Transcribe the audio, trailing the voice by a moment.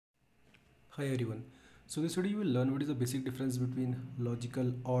Hi everyone. So in this video you will learn what is the basic difference between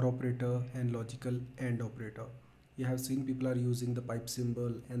logical OR operator and logical AND operator. You have seen people are using the pipe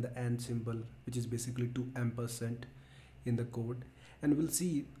symbol and the AND symbol, which is basically to ampersand in the code, and we'll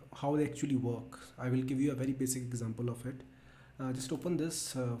see how they actually work. I will give you a very basic example of it. Just open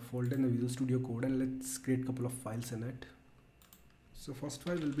this folder in the Visual Studio Code and let's create a couple of files in it. So first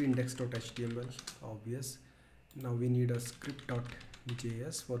file will be index.html, obvious. Now we need a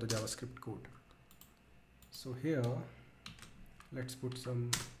script.js for the JavaScript code. So here let's put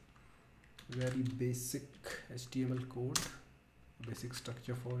some very basic HTML code, basic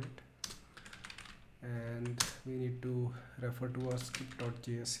structure for it, and we need to refer to our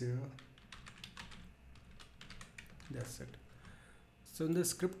script.js here. That's it. So in the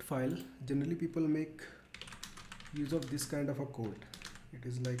script file, generally people make use of this kind of a code. It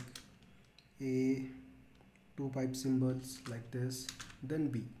is like A, two pipe symbols like this, then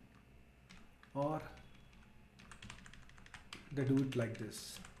B, or they do it like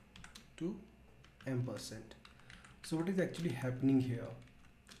this, to ampersand. So what is actually happening here?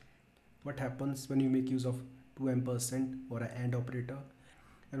 What happens when you make use of two ampersand or an AND operator,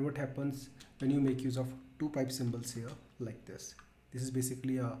 and what happens when you make use of two pipe symbols here like this? This is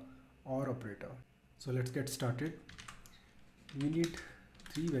basically a OR operator. So let's get started. We need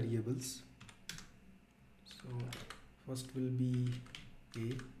three variables. So first will be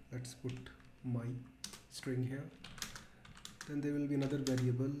A. Let's put my string here. Then there will be another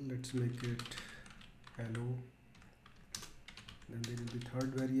variable. Let's make it hello. Then there will be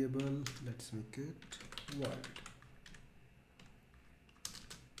third variable. Let's make it world.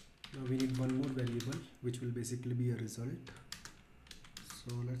 Now we need one more variable, which will basically be a result.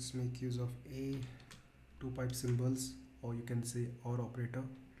 So let's make use of A, two pipe symbols, or you can say OR operator,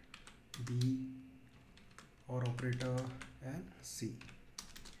 B, OR operator, and C.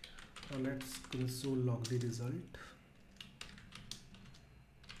 Now let's console log the result.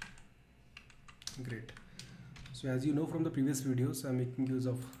 Great. So as you know from the previous videos, I'm making use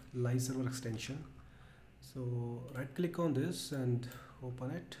of live server extension. So right click on this and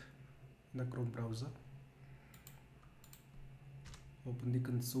open it in the Chrome browser. Open the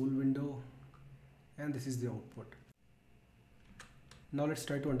console window, and this is the output. Now let's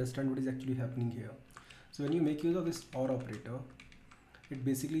try to understand what is actually happening here. So when you make use of this OR operator, it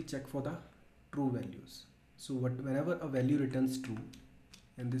basically check for the true values. So whenever a value returns true,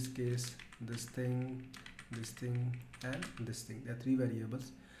 in this case this thing, and this thing, there are three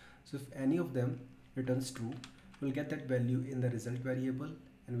variables. So if any of them returns true, we'll get that value in the result variable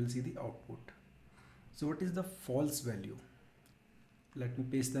and we'll see the output. So what is the false value? Let me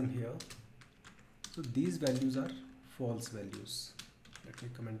paste them here. So these values are false values. Let me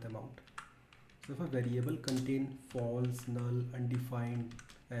comment them out. So if a variable contain false, null, undefined,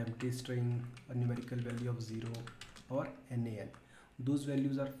 empty string, a numerical value of 0 or NaN, those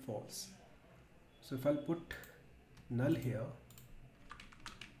values are false. So if I'll put null here,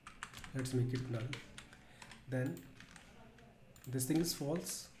 let's make it null, then this thing is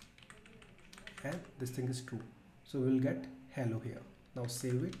false and this thing is true. So we'll get hello here. Now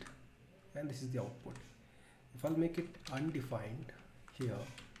save it, and this is the output. If I'll make it undefined here,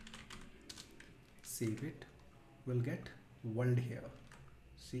 save it, we'll get world here.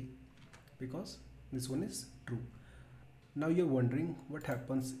 See, because this one is true. Now you're wondering what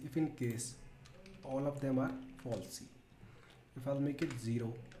happens if in case all of them are falsy. If I'll make it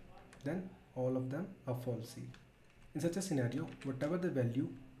 0, then all of them are falsy. In such a scenario, whatever the value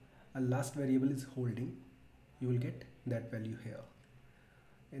a last variable is holding, you will get that value here.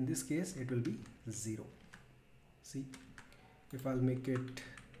 In this case it will be 0. See, if I'll make it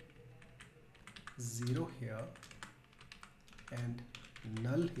 0 here and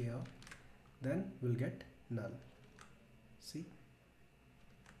null here, then we'll get null. See,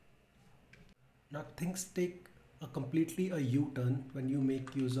 now things take a completely a U-turn when you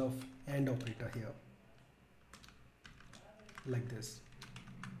make use of AND operator here like this.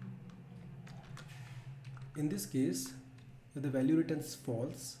 In this case, if the value returns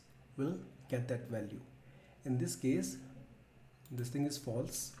false, we'll get that value. In this case, this thing is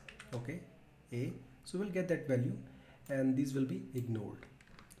false, okay, A, so we'll get that value and these will be ignored.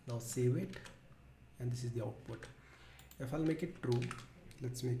 Now save it, and this is the output. If I'll make it true,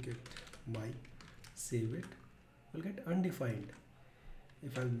 let's make it my, save it, we'll get undefined.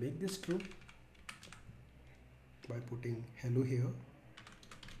 If I'll make this true by putting hello here,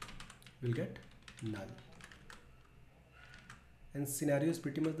 we'll get null. And scenario is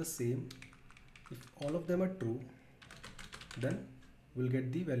pretty much the same. If all of them are true, then we'll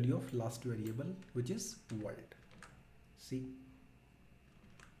get the value of last variable, which is world. See,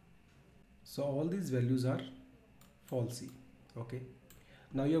 So all these values are falsy. Okay,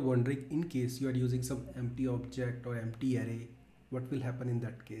 now you're wondering, in case you are using some empty object or empty array, what will happen in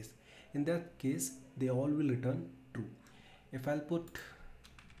that case? In that case, they all will return true. If I'll put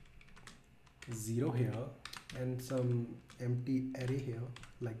 0 here and some empty array here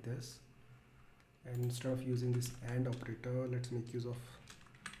like this, and instead of using this AND operator, let's make use of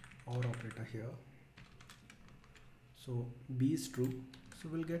OR operator here. So B is true, so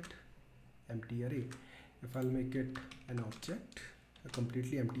we'll get empty array. If I'll make it an object, a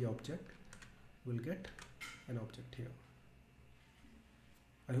completely empty object, we'll get an object here.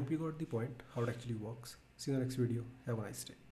 I hope you got the point, how it actually works. See you in the next video. Have a nice day.